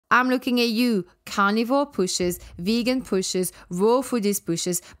I'm looking at you. Carnivore pushers, vegan pushers, raw foodies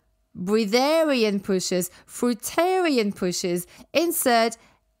pushers, breatharian pushers, fruitarian pushers. Insert,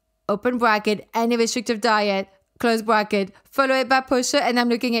 open bracket, any restrictive diet, close bracket, follow it by pusher, and I'm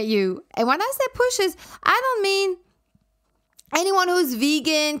looking at you. And when I say pushers, I don't mean anyone who's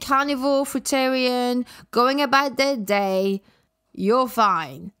vegan, carnivore, fruitarian, going about their day. You're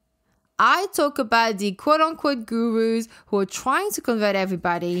fine. I talk about the quote-unquote gurus who are trying to convert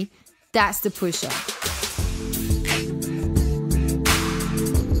everybody. That's the pusher.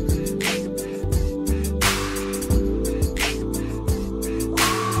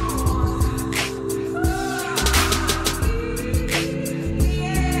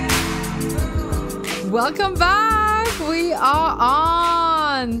 Welcome back. We are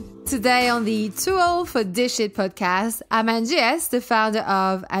on. Today on the Too Old for This Shit podcast, I'm Angie S., the founder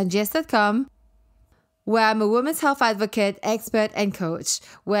of angies.com, where I'm a women's health advocate, expert, and coach,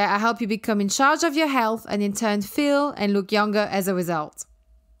 where I help you become in charge of your health and in turn feel and look younger as a result.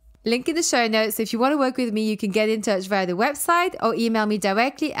 Link in the show notes. If you want to work with me, you can get in touch via the website or email me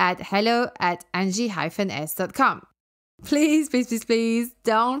directly at hello@angie-s.com. Please, please, please, please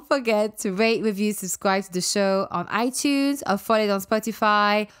don't forget to rate, review, subscribe to the show on iTunes or follow it on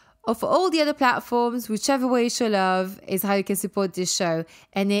Spotify or for all the other platforms. Whichever way you show love is how you can support this show.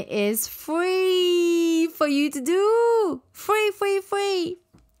 And it is free for you to do. Free.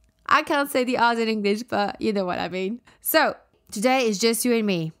 I can't say the R's in English, but you know what I mean. So today is just you and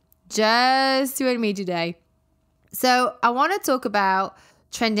me. Just you and me today. So I want to talk about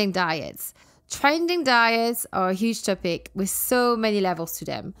trending diets. Trending diets are a huge topic with so many levels to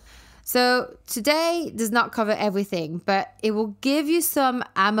them. So today does not cover everything, but it will give you some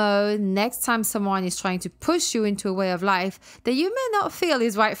ammo next time someone is trying to push you into a way of life that you may not feel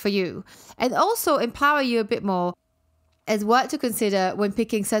is right for you, and also empower you a bit more as what to consider when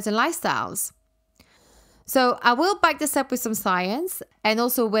picking certain lifestyles. So I will back this up with some science and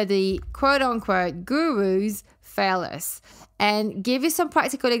also where the quote-unquote gurus fail us, and give you some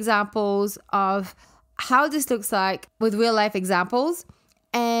practical examples of how this looks like with real-life examples.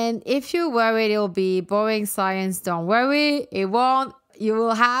 And if you're worried it'll be boring science, don't worry, it won't. You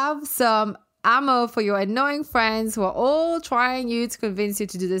will have some ammo for your annoying friends who are all trying to convince you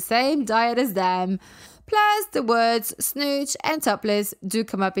to do the same diet as them. Plus, the words snootch and topless do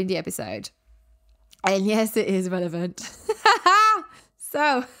come up in the episode. And yes, it is relevant.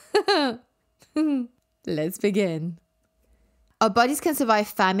 So, let's begin. Our bodies can survive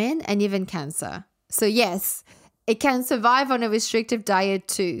famine and even cancer. So yes, it can survive on a restrictive diet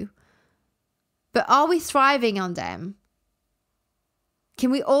too. But are we thriving on them? Can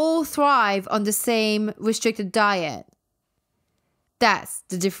we all thrive on the same restricted diet? That's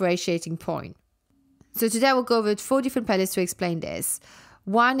the differentiating point. So today we'll go over 4 different pillars to explain this.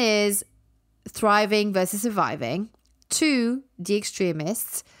 1 is thriving versus surviving. 2, the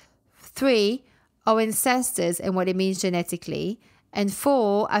extremists. 3, our ancestors and what it means genetically. And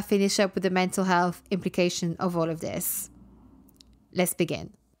 4, I finish up with the mental health implication of all of this. Let's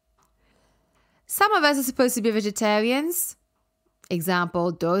begin. Some of us are supposed to be vegetarians.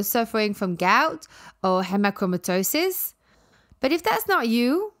 Example, those suffering from gout or hemochromatosis. But if that's not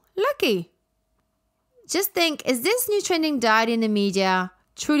you, lucky. Just think, is this new trending diet in the media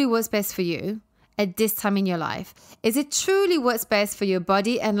truly what's best for you at this time in your life? Is it truly what's best for your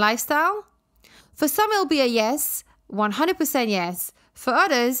body and lifestyle? For some, it'll be a yes, 100% yes. For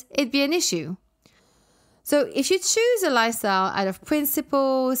others, it'd be an issue. So if you choose a lifestyle out of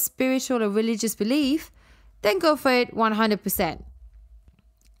principle, spiritual or religious belief, then go for it 100%.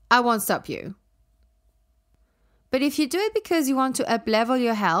 I won't stop you. But if you do it because you want to up-level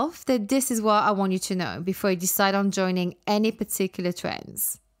your health, then this is what I want you to know before you decide on joining any particular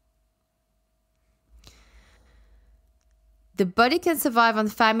trends. The body can survive on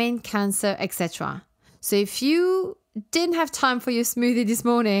famine, cancer, etc. So if you didn't have time for your smoothie this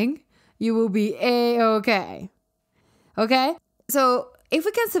morning, you will be A-okay. Okay? So if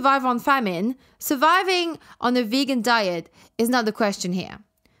we can survive on famine, surviving on a vegan diet is not the question here.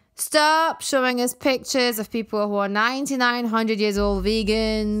 Stop showing us pictures of people who are 99, 100 years old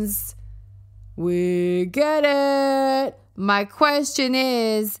vegans. We get it. My question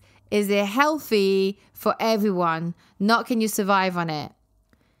is it healthy for everyone? Not can you survive on it?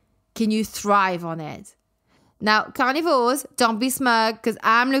 Can you thrive on it? Now, carnivores, don't be smug because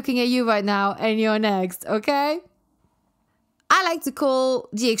I'm looking at you right now and you're next, okay? I like to call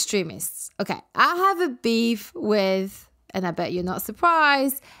the extremists. Okay, I have a beef with, and I bet you're not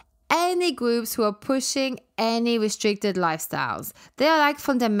surprised, any groups who are pushing any restricted lifestyles. They are like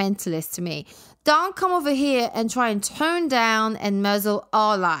fundamentalists to me. Don't come over here and try and tone down and muzzle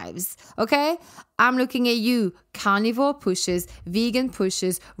our lives, okay? I'm looking at you, carnivore pushers, vegan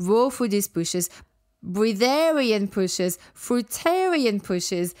pushers, raw foodies pushers, breatharian pushers, fruitarian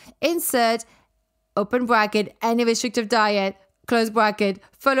pushers, insert, open bracket, any restrictive diet, close bracket,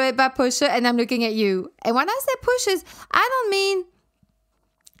 follow it by pusher, and I'm looking at you. And when I say pushers, I don't mean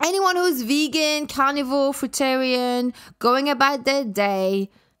anyone who's vegan, carnivore, fruitarian, going about their day.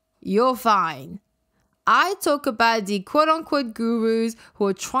 You're fine. I talk about the quote-unquote gurus who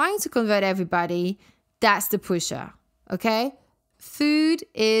are trying to convert everybody. That's the pusher, okay? Food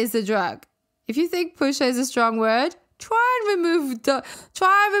is a drug. If you think pusher is a strong word, try and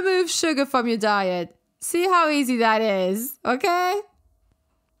remove sugar from your diet. See how easy that is, okay?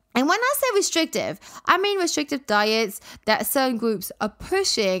 And when I say restrictive, I mean restrictive diets that certain groups are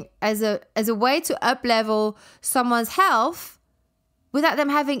pushing as a way to up-level someone's health without them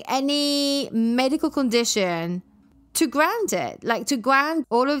having any medical condition to grant it. Like to grant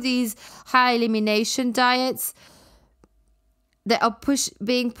all of these high elimination diets that are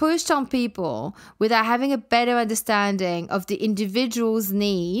being pushed on people without having a better understanding of the individual's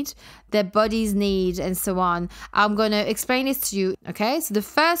need, their body's need, and so on. I'm going to explain this to you, okay? So the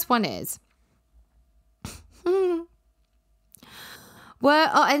first one is, were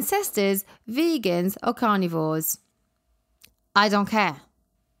our ancestors vegans or carnivores? I don't care.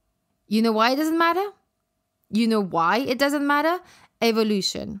 You know why it doesn't matter? You know why it doesn't matter?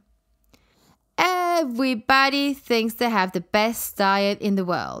 Evolution. Everybody thinks they have the best diet in the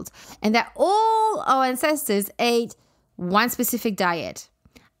world and that all our ancestors ate one specific diet.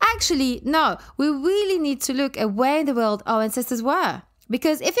 Actually, no, we really need to look at where in the world our ancestors were.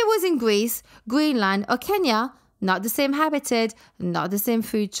 Because if it was in Greece, Greenland, or Kenya, not the same habitat, not the same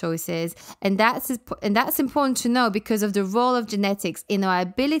food choices. And that's important to know because of the role of genetics in our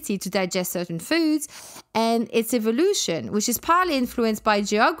ability to digest certain foods and its evolution, which is partly influenced by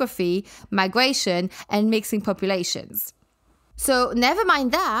geography, migration, and mixing populations. So never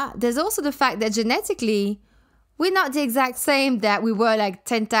mind that, there's also the fact that genetically, we're not the exact same that we were like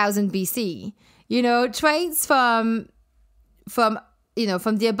 10,000 BC. You know, traits from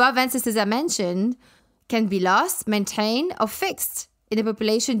the above ancestors I mentioned can be lost, maintained, or fixed in a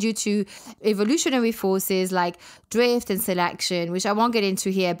population due to evolutionary forces like drift and selection, which I won't get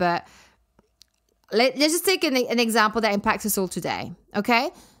into here, but let's just take an example that impacts us all today,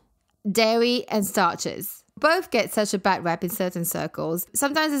 okay? Dairy and starches. Both get such a bad rep in certain circles.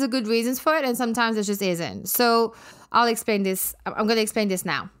 Sometimes there's a good reasons for it, and sometimes there just isn't. So I'll explain this. I'm going to explain this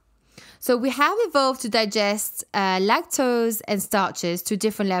now. So we have evolved to digest lactose and starches to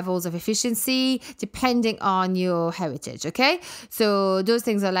different levels of efficiency depending on your heritage, okay? So those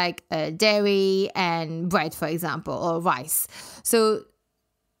things are like dairy and bread, for example, or rice. So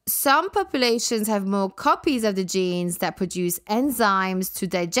some populations have more copies of the genes that produce enzymes to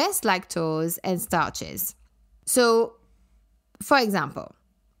digest lactose and starches. So, for example,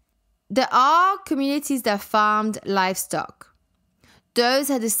 there are communities that farmed livestock. Those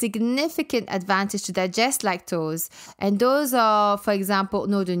had a significant advantage to digest lactose, and those are, for example,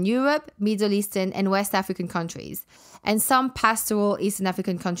 Northern Europe, Middle Eastern, and West African countries, and some pastoral Eastern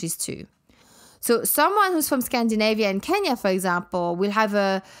African countries too. So someone who's from Scandinavia and Kenya, for example, will have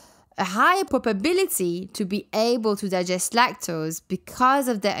a higher probability to be able to digest lactose because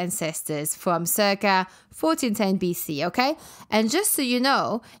of their ancestors from circa 1410 BC, okay? And just so you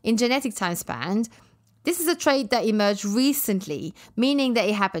know, in genetic time span, this is a trait that emerged recently, meaning that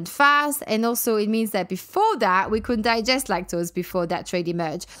it happened fast, and also it means that before that, we couldn't digest lactose before that trait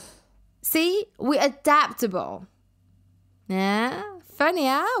emerged. See, we're adaptable. Yeah, funny,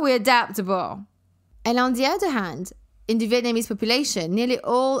 huh? We're adaptable. And on the other hand, in the Vietnamese population, nearly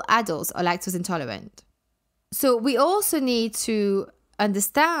all adults are lactose intolerant. So we also need to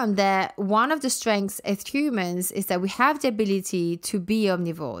understand that one of the strengths as humans is that we have the ability to be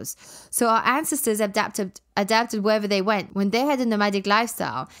omnivores. So our ancestors adapted wherever they went when they had a nomadic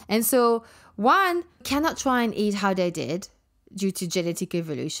lifestyle. And so one, cannot try and eat how they did due to genetic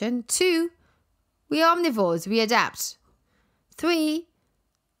evolution. Two, we are omnivores, we adapt. Three,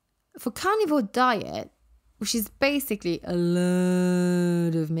 for carnivore diet, which is basically a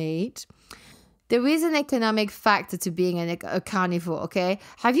lot of meat, there is an economic factor to being a carnivore, okay?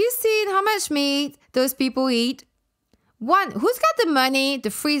 Have you seen how much meat those people eat? One, who's got the money,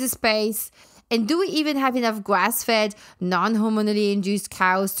 the freezer space, and do we even have enough grass-fed, non-hormonally induced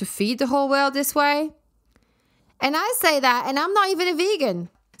cows to feed the whole world this way? And I say that, and I'm not even a vegan.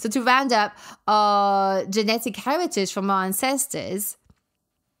 So to round up our genetic heritage from our ancestors,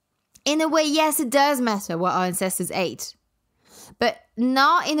 in a way, yes, it does matter what our ancestors ate. but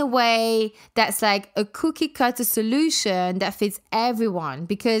not in a way that's like a cookie cutter solution that fits everyone.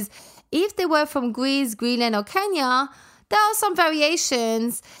 Because if they were from Greece, Greenland, or Kenya, there are some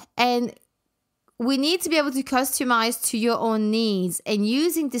variations, and we need to be able to customize to your own needs, and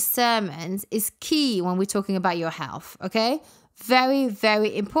using discernment is key when we're talking about your health, okay? Very,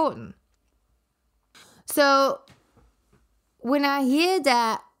 very important. So when I hear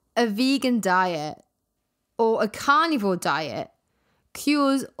that a vegan diet or a carnivore diet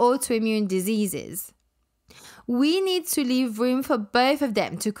cures autoimmune diseases, we need to leave room for both of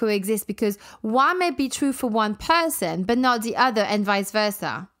them to coexist, because one may be true for one person, but not the other, and vice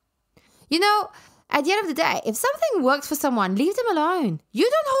versa. You know, at the end of the day, if something works for someone, leave them alone. You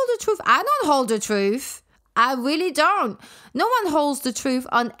don't hold the truth. I don't hold the truth. I really don't. No one holds the truth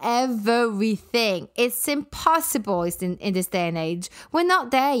on everything. It's impossible in this day and age. We're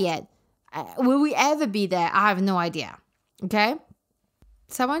not there yet. Will we ever be there? I have no idea. Okay?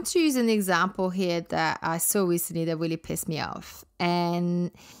 So I want to use an example here that I saw recently that really pissed me off.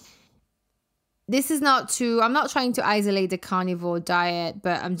 And this is not to, I'm not trying to isolate the carnivore diet,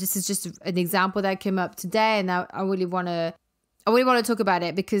 but this is just an example that came up today, and I really want to talk about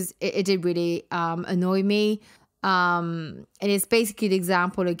it because it did really annoy me. And it's basically the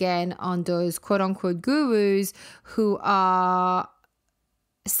example again on those quote unquote gurus who are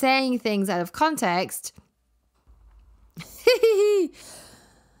saying things out of context.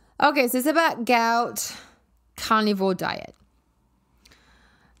 Okay, so it's about gout, carnivore diet.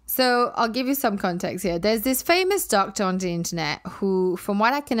 So I'll give you some context here. There's this famous doctor on the internet who, from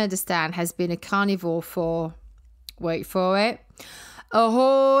what I can understand, has been a carnivore for, wait for it, a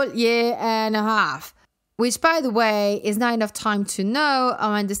whole year and a half. Which, by the way, is not enough time to know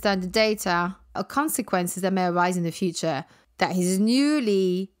or understand the data or consequences that may arise in the future that his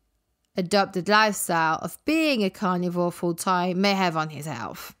newly adopted lifestyle of being a carnivore full-time may have on his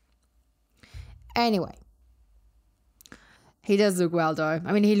health. Anyway. He does look well, though.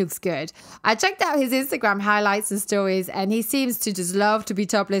 I mean, he looks good. I checked out his Instagram highlights and stories, and he seems to just love to be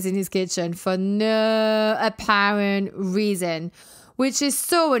topless in his kitchen for no apparent reason, which is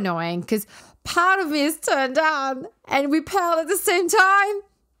so annoying because part of me is turned on and repelled at the same time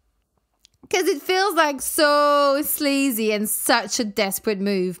because it feels like so sleazy and such a desperate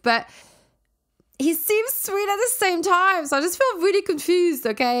move. But he seems sweet at the same time. So I just feel really confused,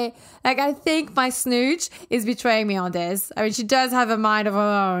 okay? Like, I think my snooch is betraying me on this. I mean, she does have a mind of her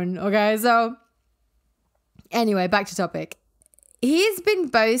own, okay? So, anyway, back to topic. He's been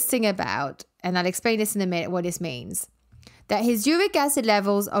boasting about, and I'll explain this in a minute, what this means, that his uric acid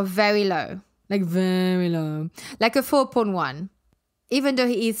levels are very low. Like, very low. Like a 4.1. Even though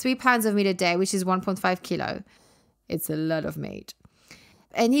he eats 3 pounds of meat a day, which is 1.5 kilo. It's a lot of meat.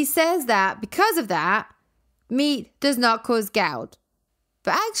 And he says that because of that, meat does not cause gout.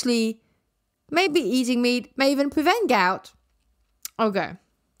 But actually, maybe eating meat may even prevent gout. Okay,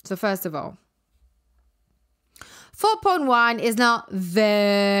 so first of all, 4.1 is not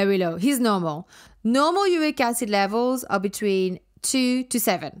very low. He's normal. Normal uric acid levels are between 2 to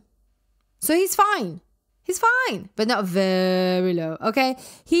 7. So he's fine. He's fine, but not very low, okay?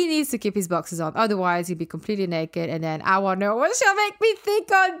 He needs to keep his boxes on. Otherwise, he'll be completely naked. And then I want to know what she'll make me think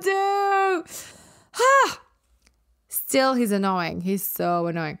or do. Still, he's annoying. He's so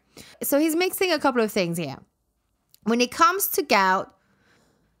annoying. So he's mixing a couple of things here. When it comes to gout,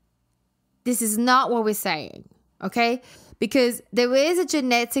 this is not what we're saying, okay? Because there is a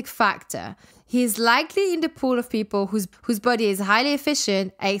genetic factor. He's likely in the pool of people whose body is highly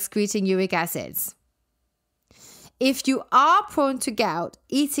efficient at excreting uric acids. If you are prone to gout,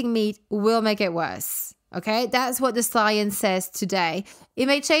 eating meat will make it worse. Okay, that's what the science says today. It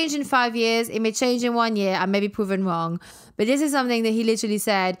may change in 5 years. It may change in 1 year. I may be proven wrong. But this is something that he literally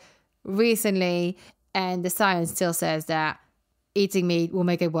said recently. And the science still says that eating meat will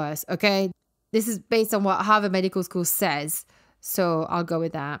make it worse. Okay, this is based on what Harvard Medical School says. So I'll go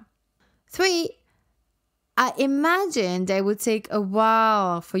with that. 3, I imagine they would take a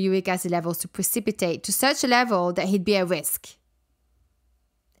while for uric acid levels to precipitate to such a level that he'd be at risk.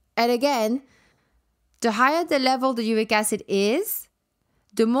 And again, the higher the level the uric acid is,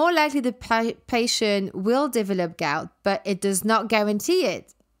 the more likely the patient will develop gout, but it does not guarantee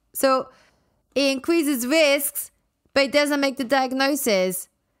it. So it increases risks, but it doesn't make the diagnosis.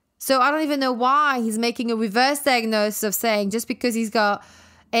 So I don't even know why he's making a reverse diagnosis of saying just because he's got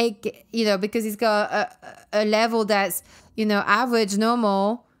because he's got a level that's, average,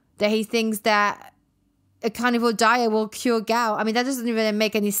 normal, that he thinks that a carnivore diet will cure gout. I mean, that doesn't even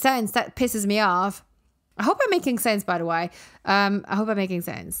make any sense. That pisses me off. I hope I'm making sense, by the way. I hope I'm making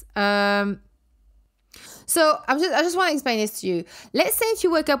sense. So I just want to explain this to you. Let's say if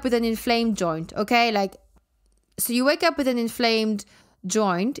you wake up with an inflamed joint, okay? Like, so you wake up with an inflamed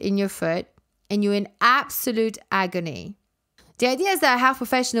joint in your foot and you're in absolute agony. The idea is that a health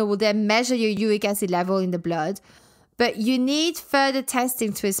professional will then measure your uric acid level in the blood, but you need further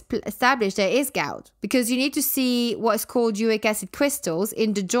testing to establish there is gout, because you need to see what's called uric acid crystals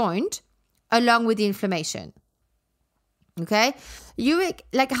in the joint along with the inflammation. Okay?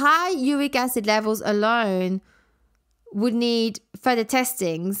 High uric acid levels alone would need further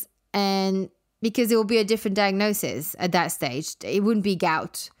testings, and because it will be a different diagnosis at that stage. It wouldn't be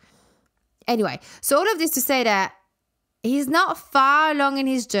gout. Anyway, so all of this to say that he's not far along in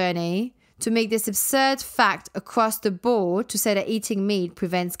his journey to make this absurd fact across the board to say that eating meat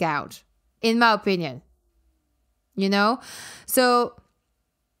prevents gout, in my opinion. You know? So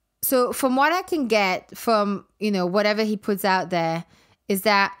from what I can get from, whatever he puts out there is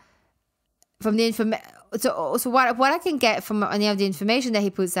that from the information. So what I can get from any of the information that he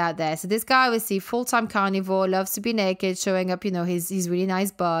puts out there. So this guy obviously full-time carnivore, loves to be naked, showing up, his really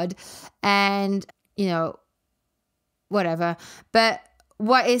nice bod and, whatever. But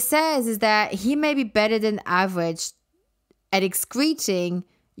what it says is that he may be better than average at excreting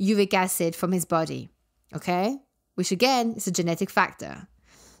uric acid from his body. Okay? Which again is a genetic factor.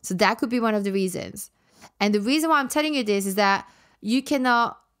 So that could be one of the reasons. And the reason why I'm telling you this is that you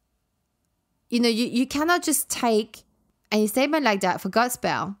cannot, you cannot just take any statement like that for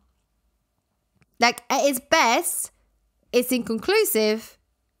Godspell. Like, at its best, it's inconclusive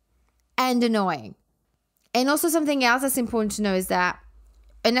and annoying. And also something else that's important to know is that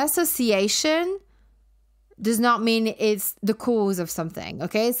an association does not mean it's the cause of something,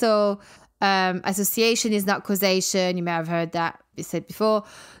 okay? So association is not causation. You may have heard that be said before.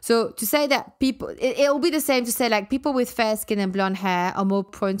 So to say that people, it'll be the same to say like people with fair skin and blonde hair are more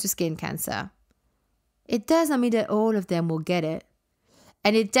prone to skin cancer. It does not mean that all of them will get it.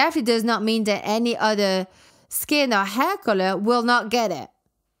 And it definitely does not mean that any other skin or hair color will not get it.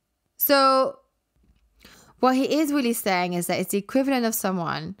 So what he is really saying is that it's the equivalent of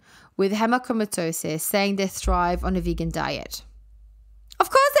someone with hemochromatosis saying they thrive on a vegan diet. Of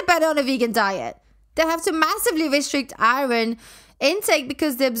course they're better on a vegan diet. They have to massively restrict iron intake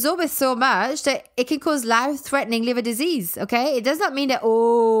because they absorb it so much that it can cause life-threatening liver disease, okay? It does not mean that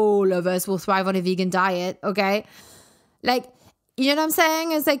all of us will thrive on a vegan diet, okay? Like, you know what I'm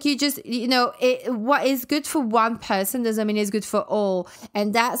saying? It's like you just, what is good for one person doesn't mean it's good for all.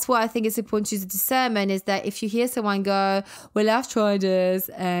 And that's what I think is important to use discernment, is that if you hear someone go, well, I've tried this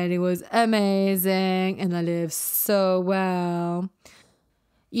and it was amazing and I live so well,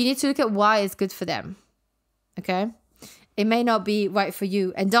 you need to look at why it's good for them, okay? It may not be right for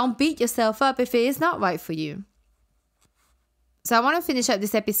you. And don't beat yourself up if it is not right for you. So I want to finish up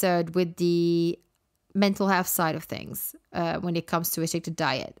this episode with the mental health side of things when it comes to restricted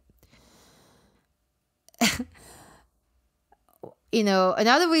diet.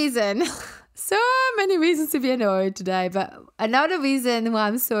 Another reason, so many reasons to be annoyed today, but another reason why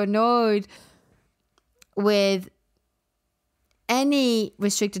I'm so annoyed with any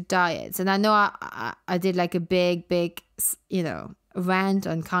restricted diets, and I know I did like a big, rant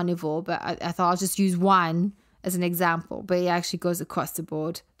on carnivore, but I thought I'll just use one as an example, but it actually goes across the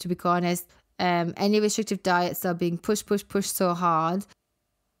board, to be honest. Any restrictive diets are being pushed so hard.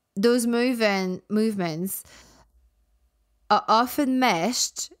 Those movements are often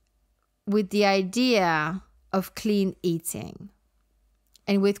meshed with the idea of clean eating.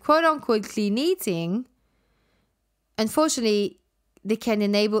 And with quote unquote clean eating, unfortunately, they can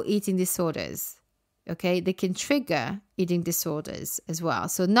enable eating disorders. Okay, they can trigger eating disorders as well.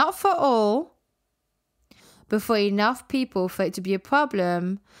 So not for all, but for enough people for it to be a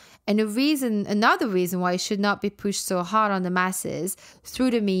problem. And another reason why it should not be pushed so hard on the masses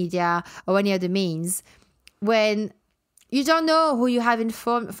through the media or any other means, when you don't know who you have in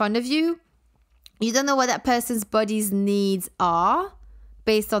front of you, you don't know what that person's body's needs are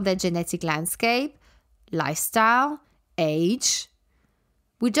based on their genetic landscape, lifestyle, age.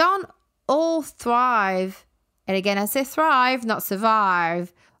 We don't all thrive, and again I say thrive, not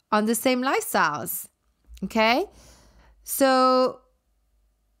survive, on the same lifestyles, okay? So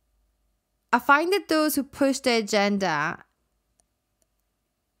I find that those who push the agenda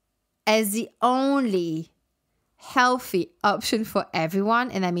as the only healthy option for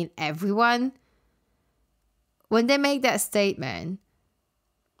everyone, and I mean everyone, when they make that statement,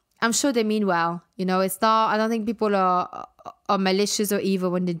 I'm sure they mean well. It's not, I don't think people are malicious or evil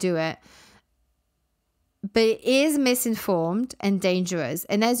when they do it. But it is misinformed and dangerous.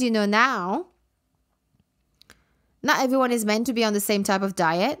 And as you know now, not everyone is meant to be on the same type of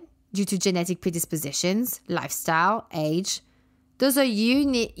diet. due to genetic predispositions, lifestyle, age. Those are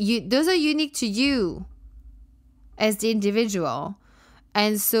unique. Those are unique to you as the individual.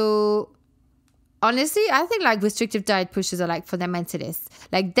 And so, honestly, I think like restrictive diet pushers are like fundamentalists.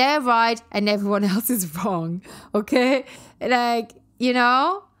 Like they're right and everyone else is wrong. Okay, like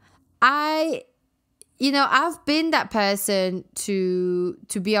I've been that person to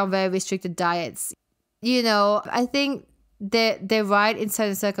be on very restricted diets. I think they're right in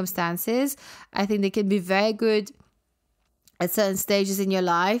certain circumstances. I think they can be very good at certain stages in your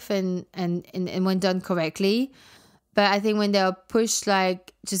life and when done correctly. But I think when they are pushed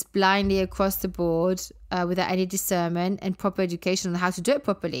like just blindly across the board without any discernment and proper education on how to do it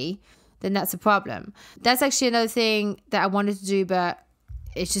properly, then that's a problem. That's actually another thing that I wanted to do, but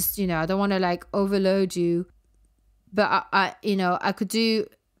it's just, I don't want to like overload you. But I could do,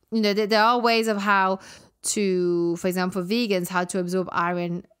 there are ways of how to, for example, vegans, how to absorb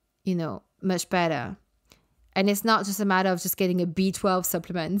iron, much better. And it's not just a matter of just getting a B12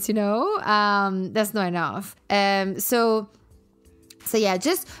 supplement, that's not enough. So yeah,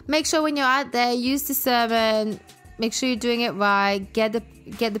 just make sure when you're out there, use discernment, make sure you're doing it right, get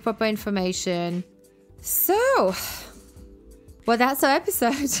the proper information. So, well, that's our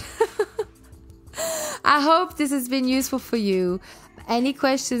episode. I hope this has been useful for you. Any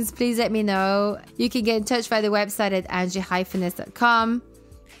questions, please let me know. You can get in touch via the website at angie-ness.com.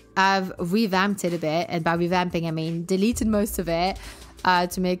 I've revamped it a bit, and by revamping I mean deleted most of it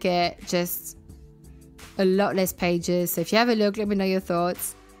to make it just a lot less pages. So if you have a look, let me know your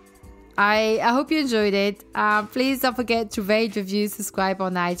thoughts. I hope you enjoyed it. Please don't forget to rate, review, subscribe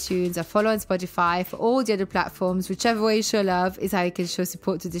on iTunes or follow on Spotify for all the other platforms. Whichever way you show love is how you can show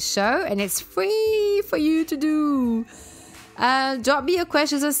support to this show, and it's free for you to do. Drop me your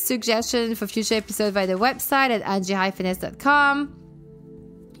questions or suggestions for future episodes via the website at angie-ness.com.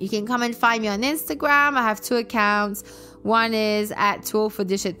 You can come and find me on Instagram. I have 2 accounts. One is at Too Old for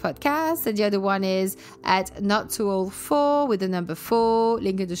This Shit Podcast, and the other one is at Not Too Old 4 with the number 4.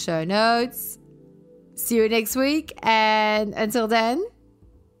 Link in the show notes. See you next week, and until then,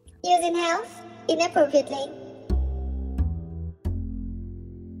 using health inappropriately.